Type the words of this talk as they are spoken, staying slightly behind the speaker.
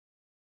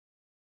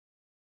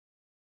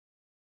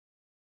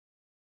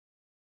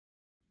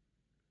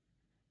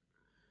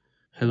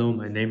Hello,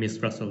 my name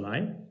is Russell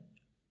Lai.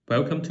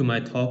 Welcome to my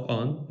talk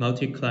on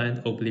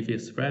multi-client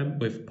Oblivious RAM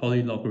with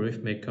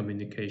poly-logarithmic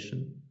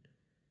communication.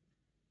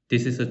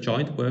 This is a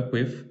joint work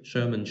with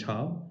Sherman,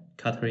 Chow,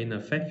 Katharina,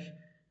 Fech,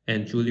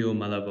 and Giulio,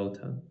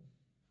 Malavolta.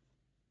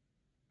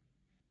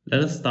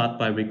 Let us start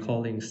by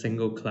recalling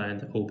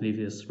single-client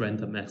Oblivious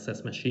random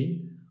access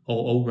machine,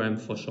 or ORAM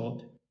for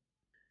short.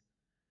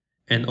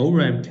 An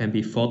ORAM can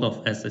be thought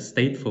of as a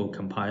stateful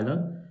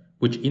compiler,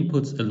 which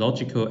inputs a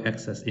logical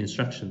access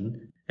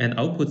instruction and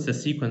outputs a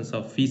sequence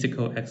of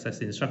physical access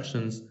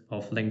instructions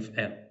of length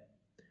L.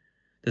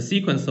 The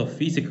sequence of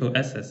physical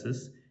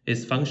accesses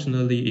is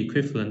functionally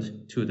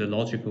equivalent to the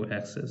logical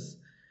access,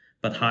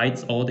 but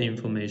hides all the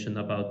information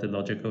about the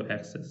logical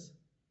access.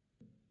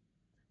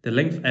 The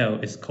length L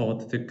is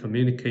called the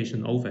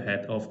communication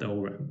overhead of the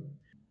ORAM.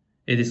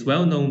 It is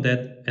well known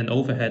that an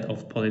overhead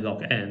of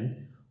polylog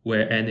n,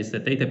 where n is the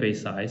database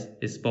size,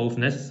 is both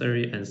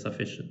necessary and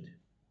sufficient.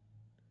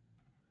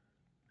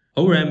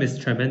 ORAM is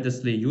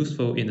tremendously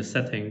useful in a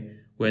setting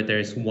where there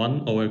is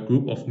one or a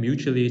group of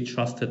mutually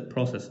trusted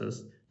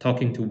processes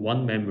talking to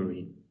one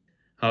memory.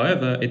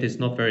 However, it is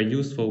not very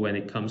useful when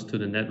it comes to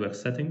the network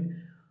setting,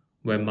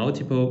 where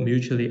multiple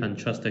mutually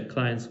untrusted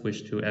clients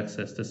wish to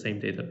access the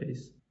same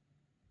database.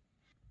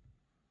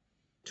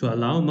 To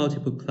allow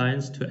multiple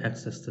clients to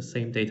access the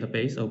same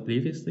database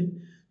obliviously,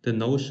 the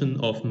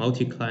notion of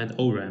multi-client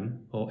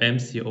ORAM, or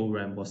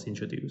MC-ORAM, was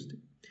introduced.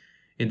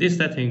 In this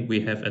setting, we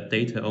have a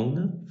data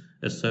owner,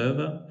 a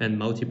server, and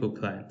multiple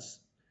clients.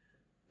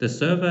 The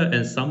server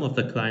and some of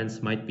the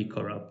clients might be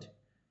corrupt.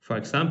 For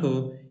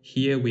example,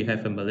 here we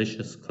have a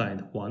malicious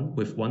client 1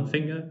 with 1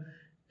 finger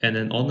and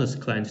an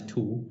honest client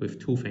 2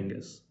 with 2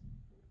 fingers.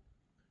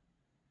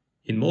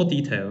 In more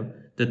detail,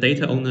 the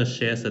data owner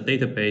shares a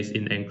database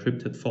in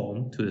encrypted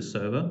form to the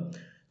server,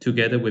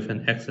 together with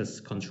an access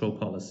control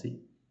policy.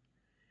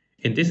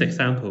 In this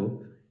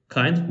example,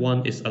 client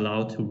 1 is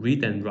allowed to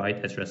read and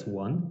write address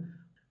 1,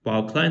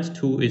 while client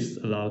 2 is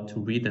allowed to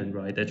read and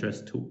write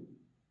address 2.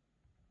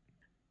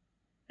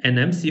 An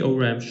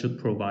MC-ORAM should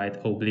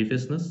provide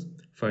obliviousness.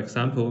 For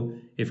example,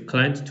 if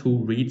client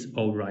 2 reads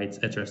or writes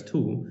address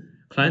 2,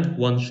 client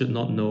 1 should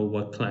not know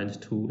what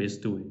client 2 is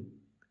doing.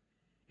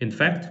 In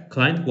fact,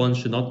 client 1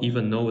 should not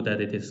even know that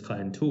it is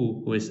client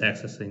 2 who is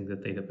accessing the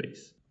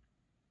database.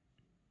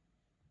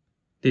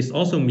 This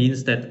also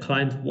means that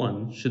client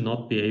 1 should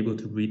not be able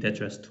to read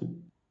address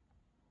 2.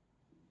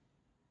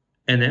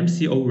 An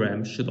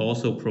MC-ORAM should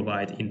also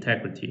provide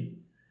integrity.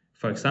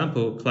 For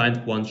example,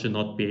 client 1 should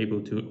not be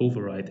able to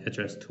overwrite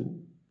address 2.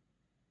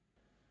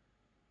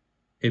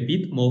 A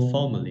bit more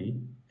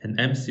formally, an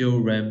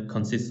MC-ORAM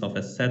consists of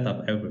a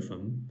setup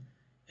algorithm,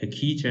 a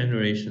key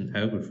generation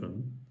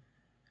algorithm,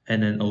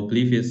 and an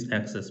oblivious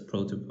access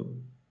protocol.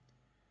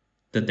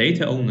 The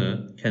data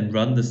owner can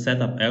run the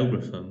setup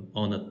algorithm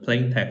on a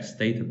plaintext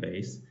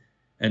database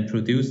and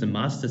produce a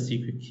master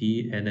secret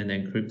key and an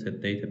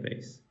encrypted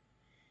database.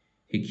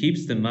 He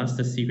keeps the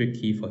master secret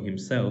key for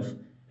himself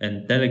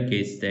and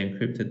delegates the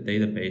encrypted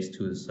database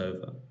to the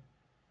server.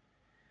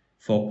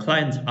 For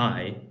client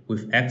I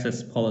with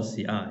access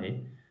policy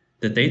I,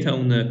 the data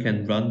owner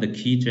can run the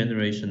key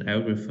generation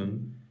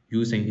algorithm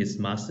using his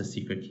master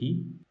secret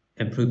key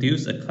and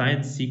produce a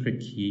client secret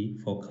key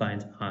for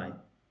client I.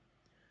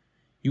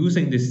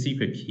 Using this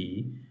secret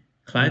key,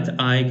 client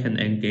I can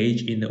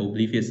engage in the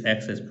oblivious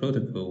access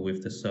protocol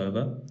with the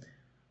server,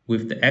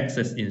 with the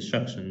access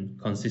instruction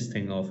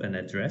consisting of an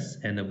address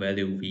and a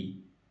value v.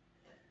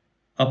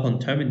 Upon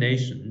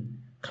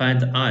termination,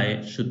 client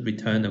I should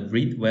return a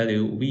read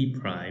value v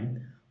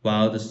prime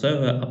while the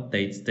server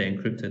updates the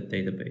encrypted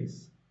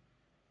database.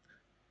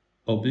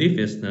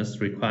 Obliviousness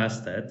requires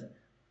that,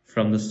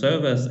 from the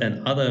server's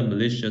and other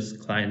malicious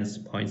clients'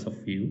 points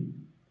of view,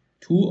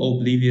 two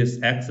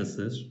oblivious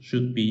accesses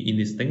should be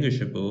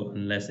indistinguishable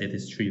unless it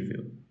is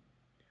trivial.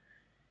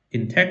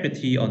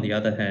 Integrity, on the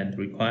other hand,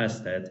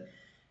 requires that,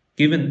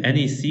 given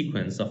any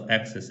sequence of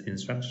access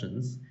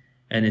instructions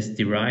and its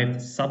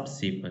derived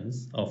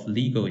subsequence of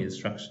legal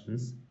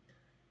instructions,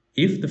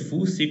 if the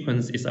full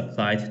sequence is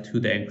applied to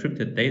the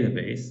encrypted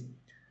database,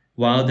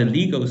 while the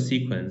legal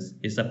sequence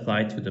is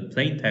applied to the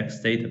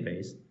plaintext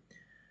database,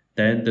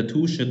 then the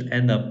two should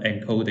end up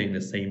encoding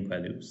the same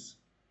values.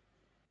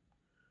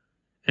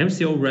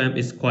 MC-ORAM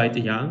is quite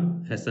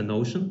young as a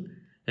notion,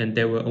 and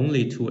there were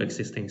only 2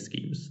 existing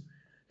schemes.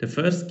 The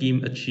first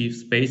scheme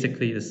achieves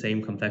basically the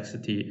same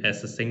complexity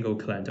as a single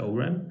client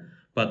ORAM,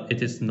 but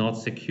it is not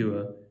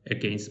secure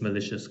against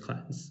malicious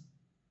clients.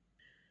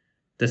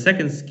 The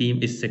second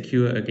scheme is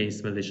secure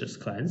against malicious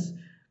clients,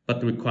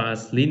 but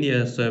requires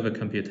linear server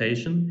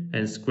computation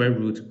and square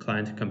root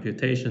client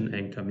computation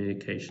and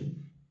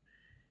communication.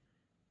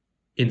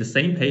 In the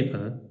same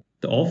paper,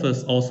 the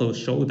authors also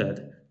show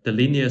that the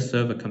linear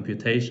server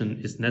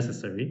computation is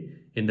necessary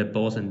in the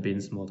balls and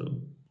bins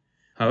model.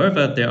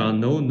 However, there are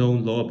no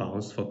known lower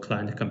bounds for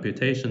client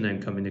computation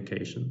and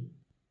communication.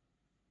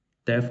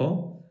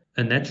 Therefore,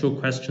 a natural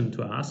question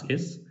to ask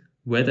is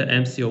whether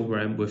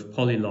MC-ORAM with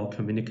polylog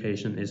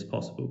communication is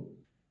possible.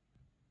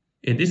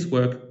 In this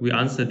work, we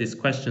answer this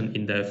question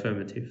in the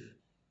affirmative.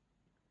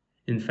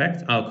 In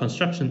fact, our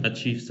construction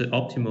achieves the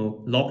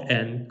optimal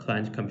log-n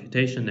client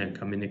computation and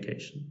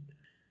communication.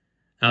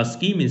 Our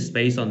scheme is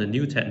based on a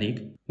new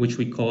technique, which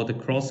we call the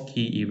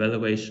cross-key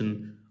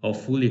evaluation of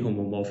fully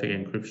homomorphic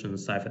encryption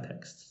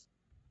ciphertexts.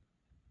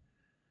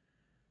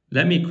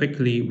 Let me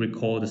quickly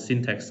recall the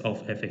syntax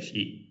of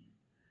FHE.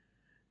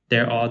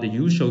 There are the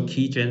usual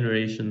key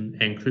generation,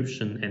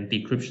 encryption, and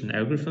decryption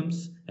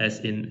algorithms, as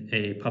in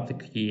a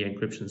public key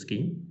encryption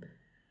scheme,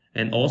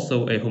 and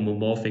also a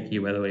homomorphic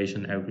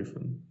evaluation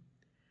algorithm.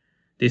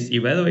 This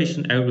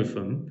evaluation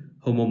algorithm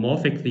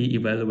homomorphically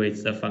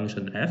evaluates a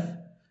function f,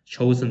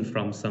 chosen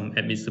from some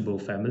admissible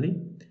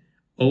family,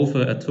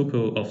 over a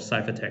tuple of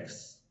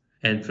ciphertexts,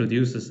 and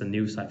produces a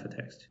new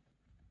ciphertext.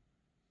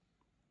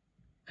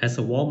 As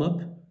a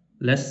warm-up,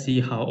 let's see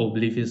how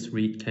Oblivious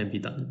read can be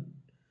done.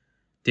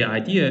 The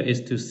idea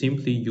is to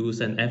simply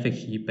use an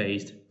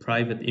FHE-based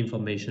private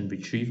information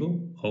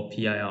retrieval, or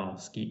PIR,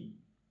 scheme.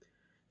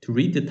 To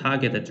read the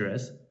target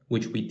address,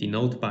 which we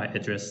denote by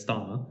address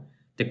star,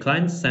 the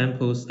client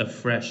samples a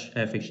fresh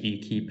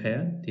FHE key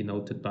pair,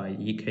 denoted by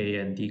EK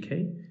and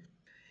DK.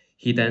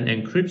 He then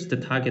encrypts the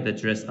target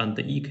address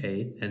under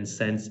EK and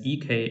sends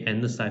EK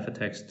and the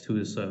ciphertext to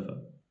the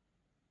server.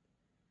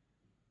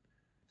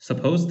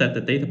 Suppose that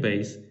the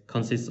database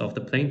consists of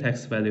the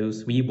plaintext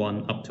values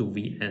v1 up to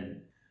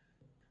vn.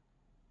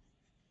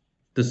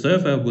 The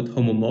server would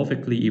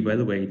homomorphically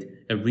evaluate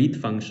a read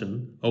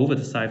function over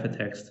the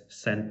ciphertext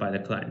sent by the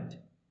client.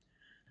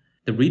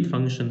 The read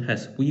function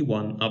has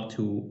v1 up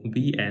to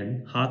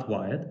vn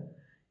hardwired,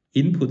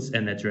 inputs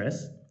an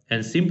address,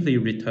 and simply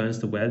returns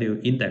the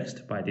value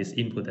indexed by this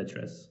input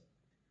address.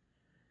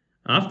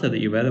 After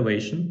the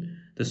evaluation,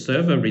 the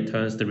server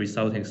returns the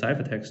resulting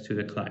ciphertext to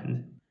the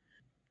client.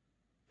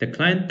 The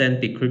client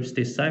then decrypts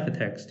this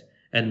ciphertext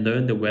and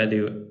learns the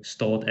value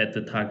stored at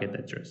the target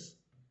address.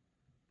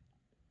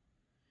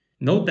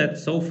 Note that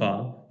so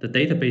far, the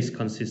database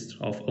consists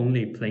of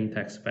only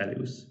plaintext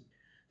values.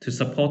 To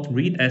support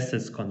read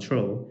access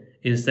control,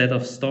 instead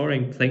of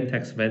storing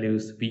plaintext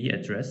values v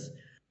address,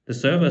 the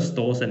server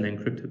stores an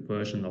encrypted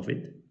version of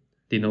it,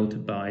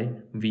 denoted by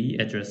v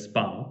address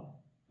bar,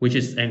 which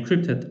is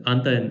encrypted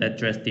under an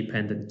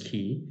address-dependent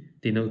key,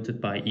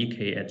 denoted by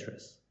ek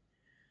address.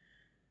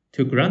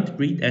 To grant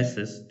read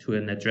access to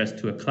an address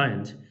to a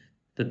client,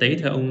 the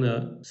data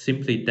owner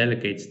simply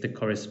delegates the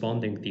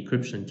corresponding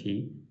decryption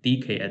key,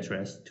 dk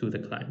address, to the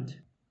client.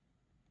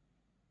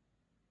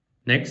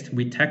 Next,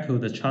 we tackle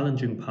the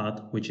challenging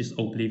part, which is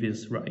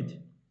Oblivious write.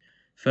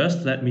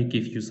 First, let me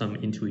give you some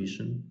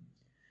intuition.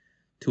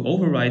 To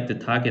override the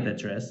target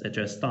address,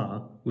 address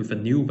star, with a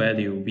new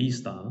value v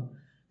star,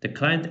 the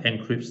client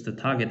encrypts the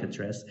target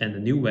address and a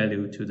new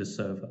value to the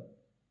server.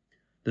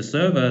 The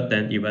server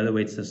then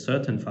evaluates a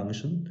certain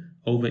function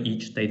over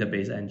each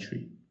database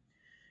entry.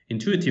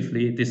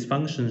 Intuitively, this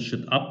function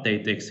should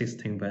update the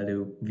existing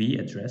value v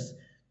address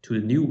to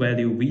the new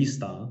value v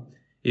star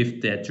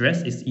if the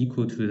address is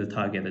equal to the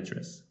target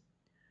address.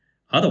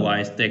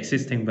 Otherwise, the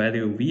existing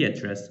value v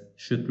address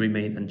should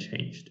remain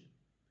unchanged.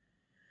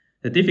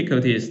 The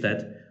difficulty is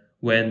that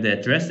when the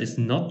address is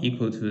not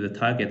equal to the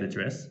target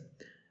address,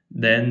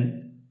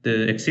 then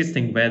the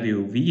existing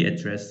value v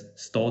address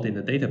stored in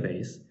the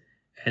database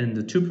and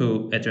the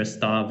tuple address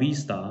star v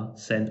star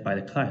sent by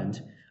the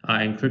client are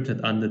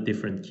encrypted under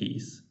different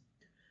keys.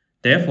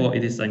 Therefore,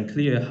 it is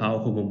unclear how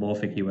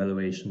homomorphic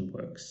evaluation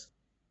works.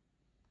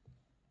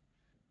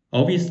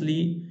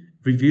 Obviously,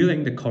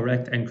 revealing the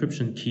correct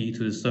encryption key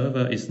to the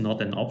server is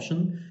not an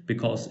option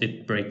because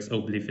it breaks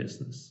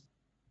obliviousness.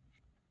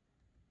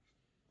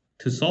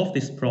 To solve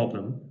this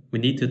problem, we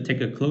need to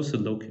take a closer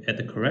look at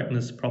the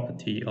correctness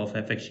property of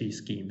FHE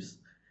schemes.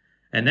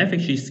 An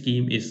FHE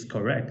scheme is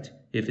correct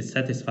if it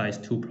satisfies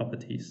two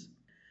properties.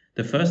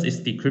 The first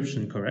is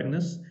decryption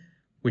correctness,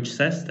 which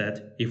says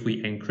that if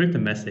we encrypt a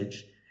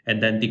message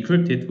and then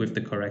decrypt it with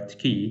the correct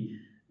key,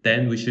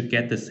 then we should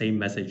get the same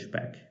message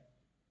back.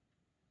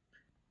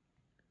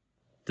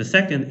 The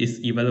second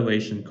is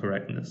evaluation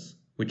correctness,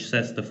 which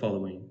says the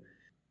following.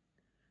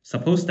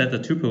 Suppose that the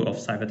tuple of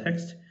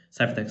ciphertext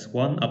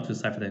 1 up to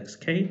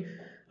ciphertext k,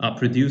 are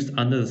produced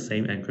under the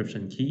same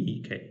encryption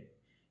key ek,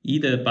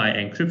 either by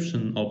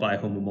encryption or by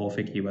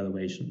homomorphic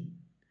evaluation.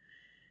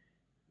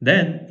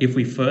 Then, if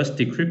we first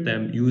decrypt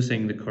them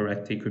using the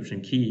correct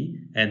decryption key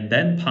and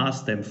then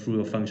pass them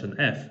through a function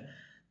f,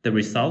 the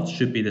result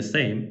should be the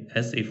same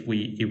as if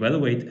we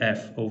evaluate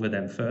f over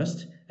them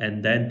first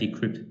and then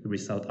decrypt the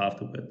result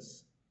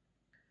afterwards.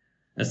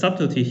 A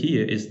subtlety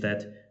here is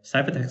that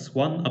ciphertext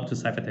 1 up to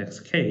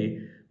ciphertext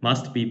k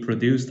must be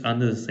produced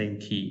under the same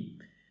key.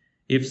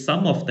 If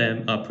some of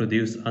them are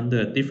produced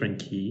under a different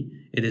key,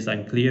 it is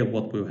unclear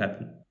what will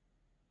happen.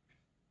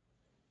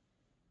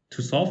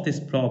 To solve this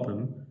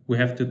problem, we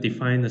have to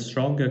define a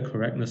stronger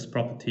correctness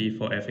property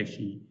for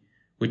FHE,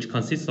 which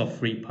consists of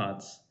three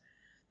parts.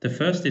 The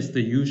first is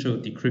the usual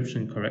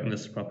decryption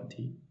correctness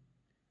property.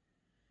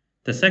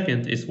 The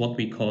second is what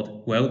we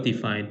call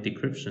well-defined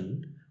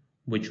decryption,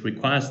 which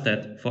requires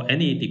that for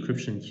any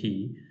decryption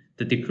key,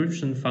 the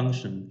decryption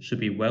function should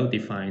be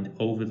well-defined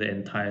over the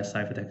entire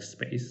ciphertext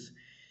space,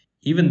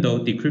 even though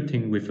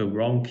decrypting with a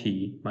wrong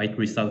key might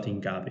result in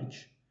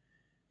garbage.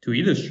 To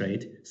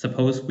illustrate,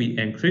 suppose we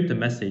encrypt a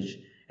message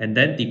and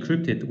then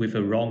decrypt it with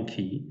a wrong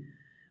key.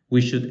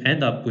 We should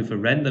end up with a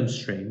random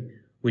string,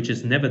 which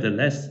is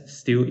nevertheless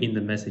still in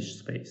the message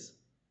space.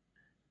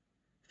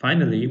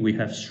 Finally, we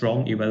have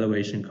strong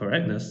evaluation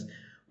correctness,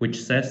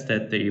 which says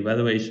that the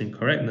evaluation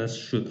correctness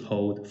should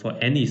hold for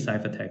any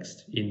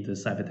ciphertext in the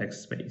ciphertext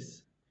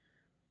space.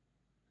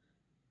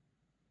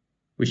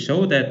 We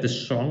show that the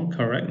strong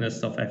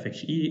correctness of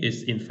FHE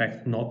is in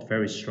fact not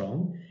very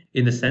strong,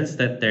 in the sense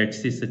that there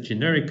exists a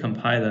generic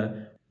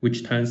compiler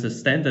which turns a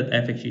standard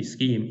FHE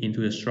scheme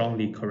into a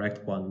strongly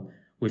correct one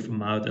with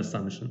mild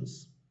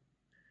assumptions.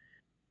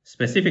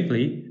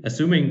 Specifically,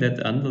 assuming that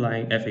the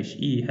underlying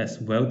FHE has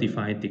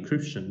well-defined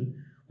decryption,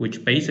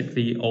 which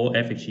basically all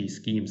FHE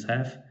schemes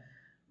have,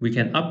 we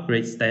can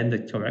upgrade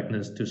standard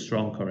correctness to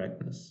strong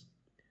correctness.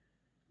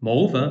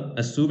 Moreover,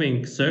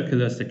 assuming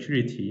circular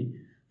security,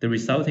 the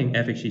resulting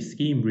FHE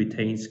scheme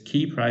retains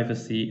key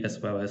privacy as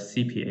well as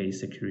CPA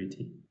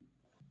security.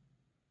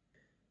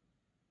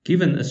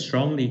 Given a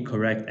strongly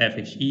correct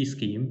FHE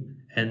scheme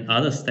and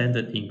other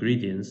standard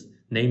ingredients,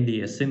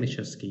 namely a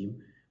signature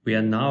scheme, we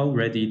are now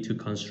ready to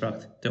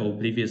construct the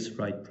Oblivious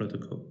write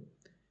protocol.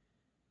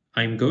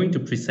 I am going to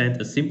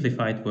present a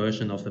simplified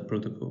version of the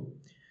protocol.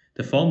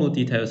 The formal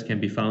details can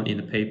be found in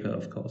the paper,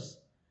 of course.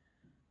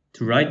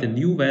 To write the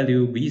new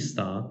value v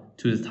star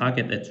to the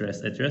target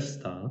address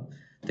star,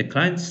 the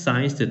client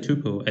signs the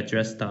tuple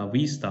address star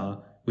v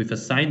star with a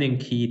signing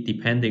key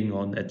depending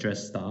on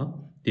address star,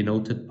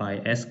 denoted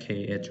by sk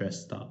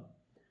address star.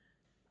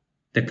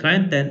 The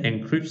client then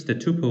encrypts the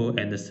tuple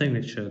and the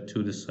signature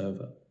to the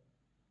server.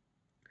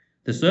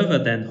 The server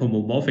then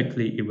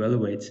homomorphically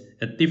evaluates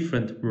a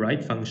different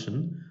write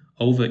function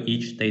over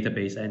each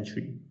database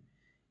entry.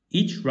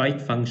 Each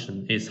write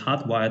function is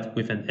hardwired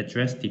with an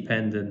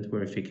address-dependent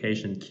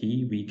verification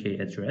key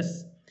vk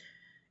address.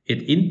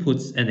 It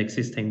inputs an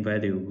existing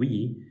value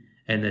v,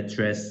 an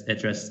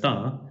address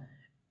star,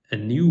 a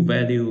new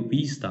value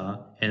v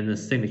star, and a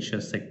signature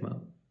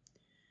sigma.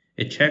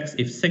 It checks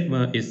if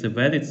sigma is the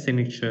valid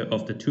signature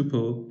of the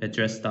tuple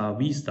address star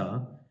v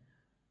star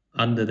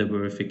under the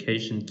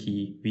verification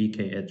key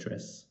vk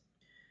address.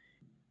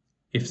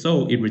 If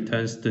so, it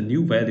returns the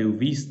new value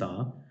v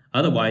star,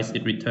 otherwise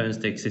it returns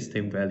the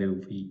existing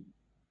value v.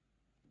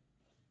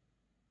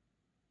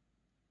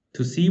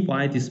 To see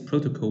why this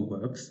protocol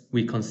works,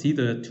 we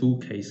consider two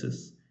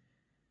cases.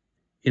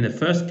 In the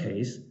first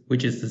case,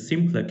 which is the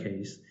simpler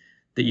case,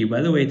 the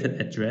evaluated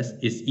address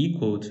is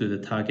equal to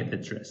the target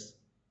address.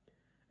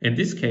 In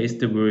this case,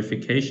 the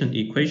verification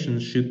equation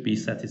should be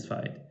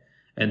satisfied,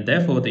 and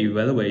therefore the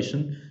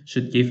evaluation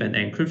should give an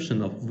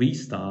encryption of v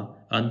star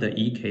under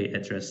ek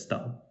address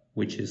star,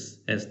 which is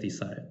as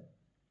desired.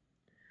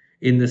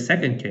 In the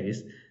second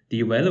case, the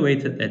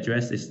evaluated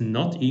address is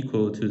not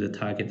equal to the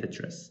target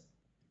address.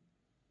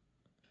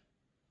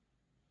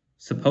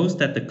 Suppose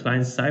that the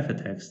client's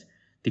ciphertext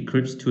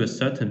decrypts to a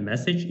certain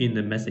message in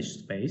the message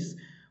space,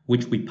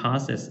 which we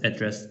pass as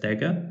address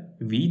dagger,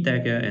 v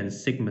dagger, and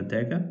sigma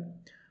dagger,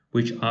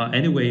 which are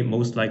anyway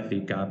most likely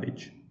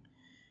garbage.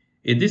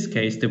 In this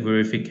case, the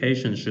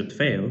verification should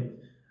fail,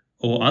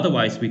 or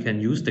otherwise we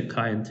can use the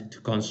client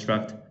to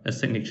construct a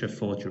signature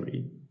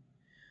forgery.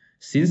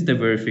 Since the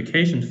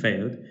verification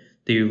failed,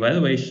 the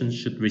evaluation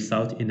should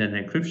result in an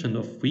encryption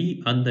of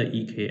v under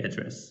ek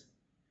address.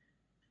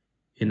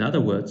 In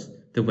other words,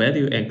 the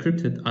value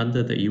encrypted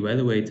under the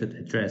evaluated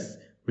address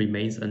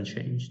remains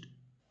unchanged.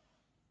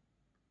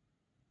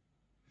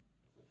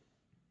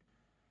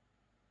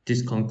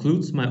 This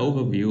concludes my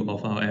overview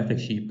of our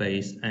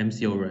FHE-based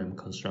MCORAM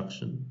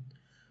construction.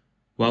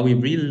 While we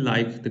really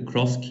like the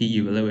cross-key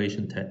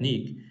evaluation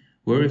technique,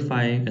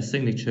 verifying a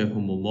signature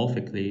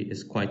homomorphically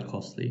is quite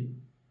costly.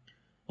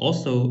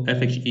 Also,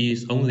 FHE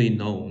is only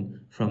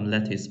known from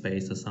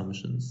lattice-based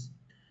assumptions.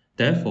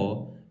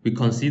 Therefore, we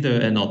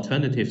consider an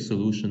alternative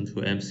solution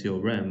to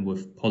MCORAM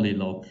with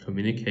polylog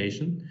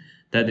communication,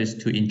 that is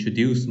to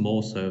introduce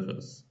more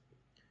servers.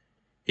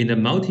 In a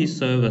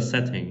multi-server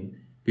setting,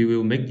 we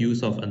will make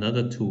use of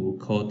another tool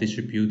called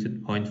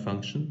distributed point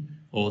function,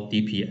 or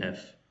DPF.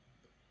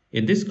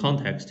 In this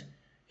context,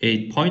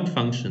 a point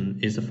function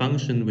is a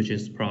function which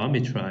is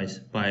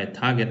parameterized by a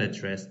target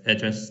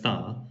address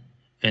star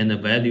and a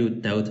value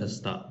delta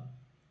star.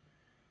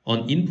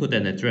 On input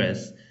and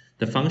address,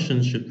 the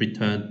function should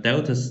return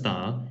delta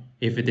star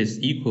if it is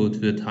equal to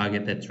the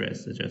target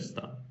address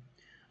star.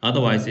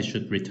 Otherwise, it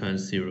should return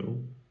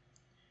 0.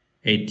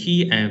 A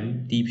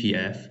TM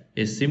DPF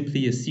is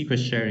simply a secret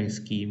sharing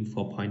scheme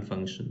for point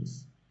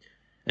functions.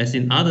 As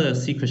in other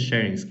secret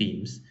sharing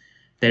schemes,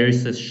 there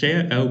is a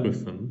share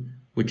algorithm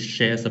which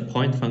shares a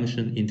point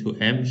function into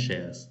m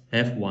shares,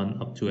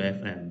 f1 up to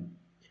fm.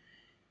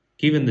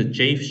 Given the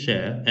jth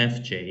share,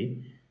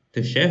 fj,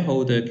 the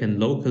shareholder can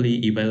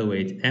locally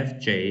evaluate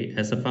fj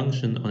as a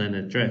function on an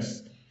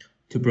address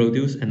to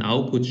produce an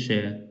output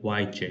share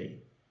yj.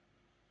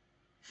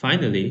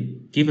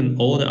 Finally, given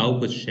all the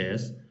output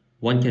shares,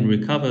 one can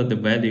recover the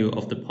value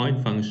of the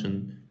point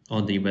function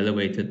on the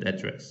evaluated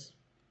address.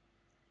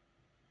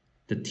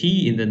 The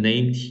T in the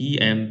name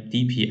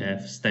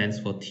TM-DPF stands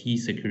for T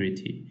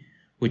security,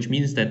 which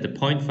means that the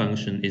point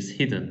function is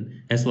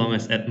hidden as long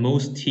as at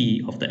most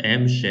T of the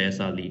M shares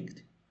are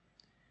leaked.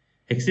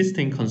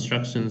 Existing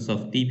constructions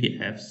of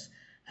DPFs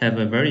have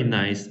a very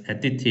nice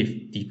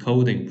additive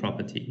decoding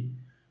property,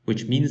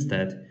 which means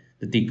that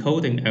the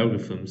decoding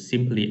algorithm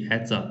simply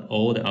adds up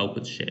all the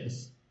output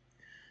shares.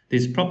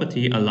 This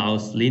property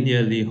allows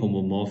linearly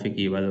homomorphic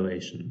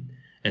evaluation,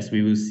 as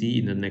we will see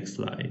in the next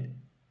slide.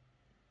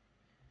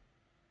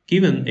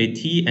 Given a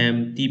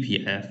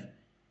TM-DPF,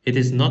 it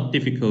is not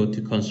difficult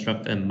to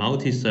construct a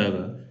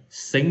multi-server,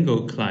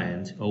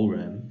 single-client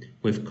ORAM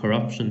with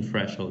corruption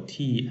threshold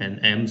T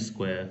and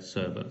M²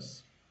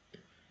 servers.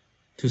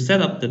 To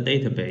set up the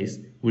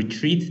database, we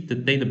treat the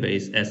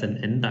database as an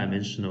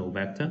n-dimensional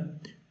vector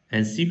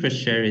and secret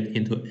share it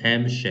into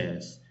M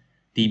shares,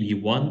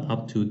 db1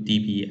 up to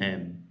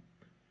dbm.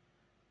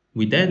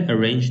 We then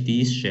arrange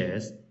these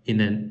shares in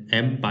an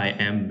m by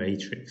m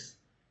matrix,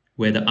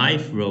 where the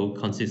ith row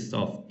consists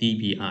of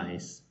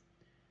dbi's.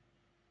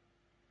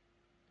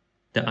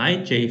 The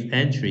ijth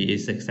entry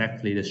is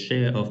exactly the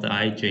share of the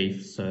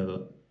ijth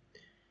server.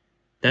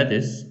 That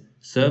is,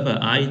 server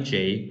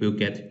ij will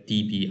get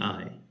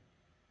dbi.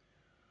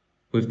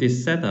 With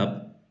this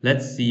setup,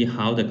 let's see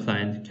how the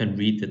client can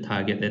read the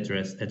target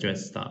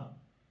address star.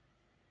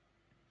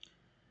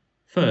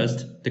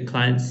 First, the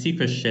client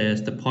secret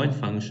shares the point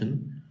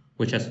function,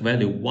 which has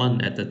value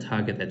 1 at the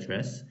target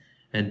address,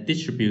 and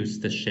distributes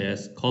the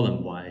shares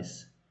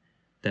column-wise.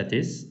 That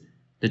is,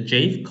 the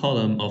jth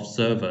column of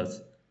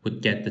servers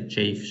would get the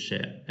jth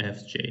share,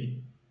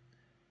 fj.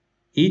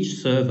 Each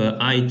server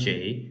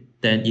ij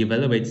then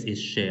evaluates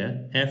its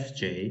share,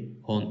 fj,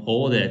 on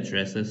all the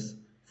addresses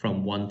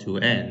from 1 to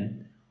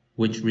n,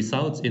 which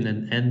results in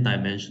an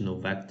n-dimensional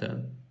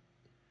vector.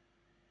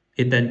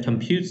 It then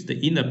computes the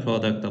inner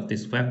product of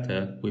this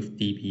vector with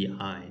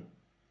dpi.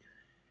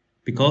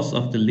 Because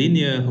of the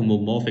linear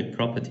homomorphic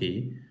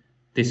property,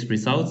 this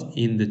results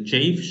in the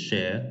jth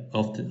share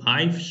of the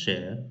ith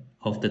share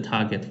of the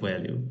target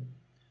value.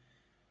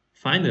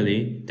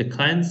 Finally, the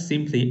client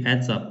simply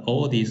adds up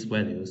all these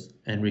values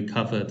and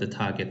recovers the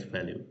target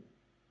value.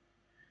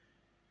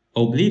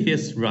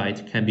 Oblivious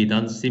write can be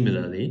done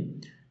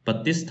similarly,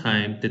 but this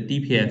time the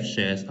DPF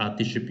shares are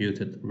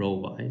distributed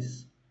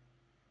row-wise.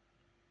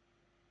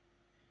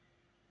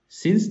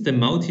 Since the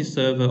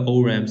multi-server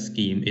ORAM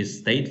scheme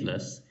is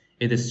stateless,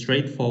 it is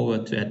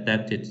straightforward to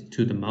adapt it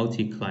to the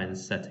multi-client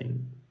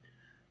setting.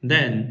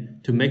 Then,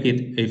 to make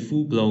it a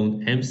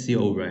full-blown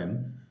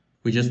MCORAM,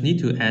 we just need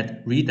to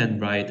add read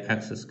and write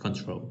access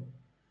control.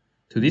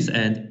 To this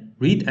end,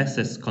 read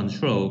access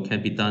control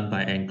can be done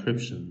by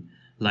encryption,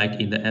 like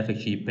in the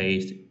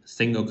FXG-based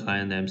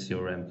single-client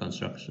MCORAM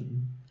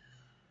construction.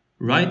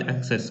 Write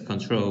access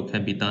control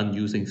can be done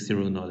using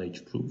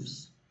zero-knowledge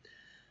proofs.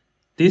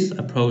 This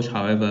approach,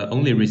 however,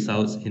 only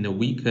results in a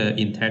weaker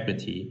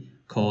integrity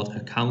called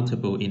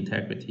accountable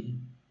integrity.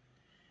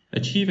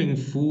 Achieving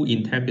full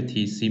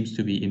integrity seems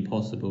to be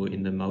impossible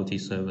in the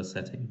multi-server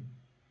setting.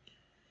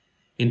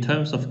 In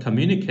terms of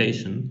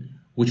communication,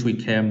 which we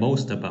care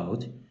most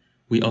about,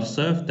 we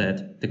observe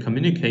that the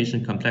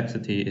communication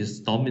complexity is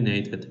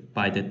dominated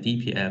by the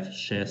DPF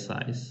share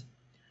size.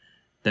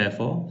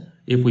 Therefore,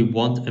 if we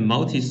want a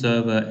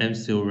multi-server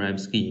MCORAM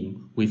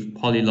scheme with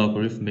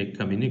polylogarithmic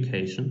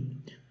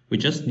communication, we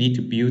just need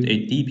to build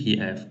a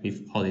DPF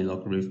with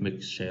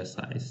polylogarithmic share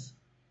size.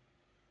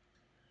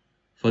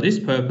 For this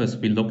purpose,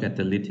 we look at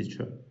the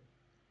literature.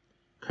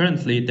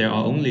 Currently, there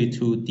are only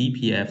 2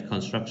 DPF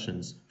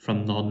constructions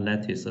from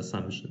non-lattice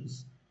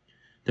assumptions.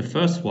 The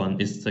first one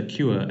is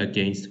secure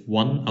against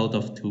 1 out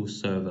of 2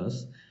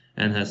 servers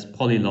and has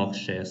polylog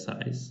share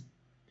size.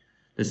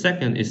 The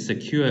second is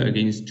secure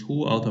against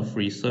 2 out of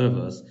 3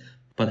 servers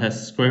but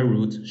has square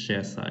root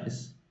share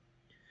size.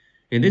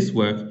 In this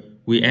work,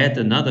 we add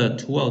another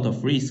 2 out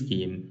of 3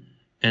 scheme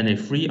and a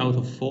 3 out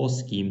of 4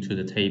 scheme to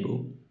the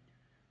table.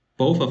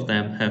 Both of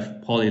them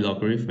have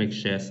polylogarithmic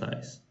share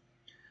size.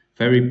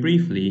 Very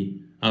briefly,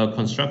 our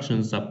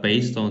constructions are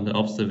based on the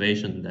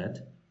observation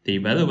that the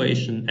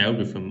evaluation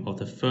algorithm of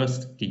the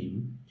first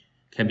scheme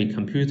can be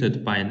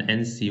computed by an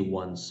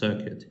NC1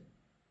 circuit.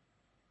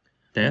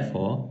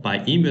 Therefore, by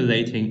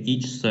emulating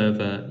each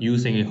server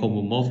using a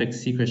homomorphic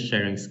secret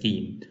sharing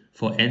scheme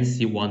for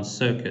NC1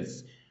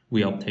 circuits,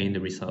 we obtain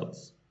the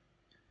results.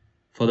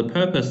 For the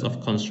purpose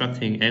of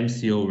constructing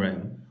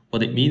MCORAM,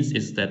 what it means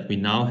is that we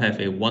now have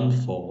a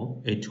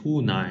 1.4, a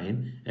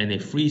 2.9, and a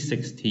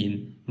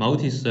 3.16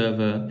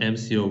 multi-server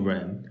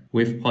MCORAM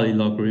with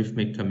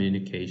polylogarithmic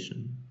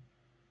communication.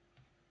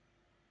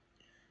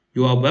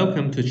 You are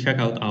welcome to check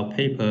out our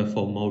paper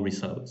for more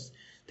results.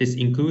 This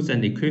includes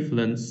an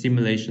equivalent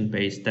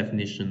simulation-based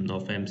definition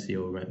of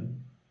MCORAM.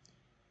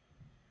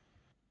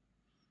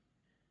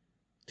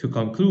 To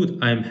conclude,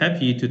 I am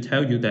happy to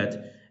tell you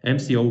that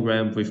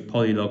MCORAM with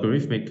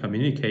polylogarithmic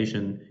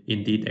communication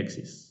indeed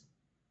exists.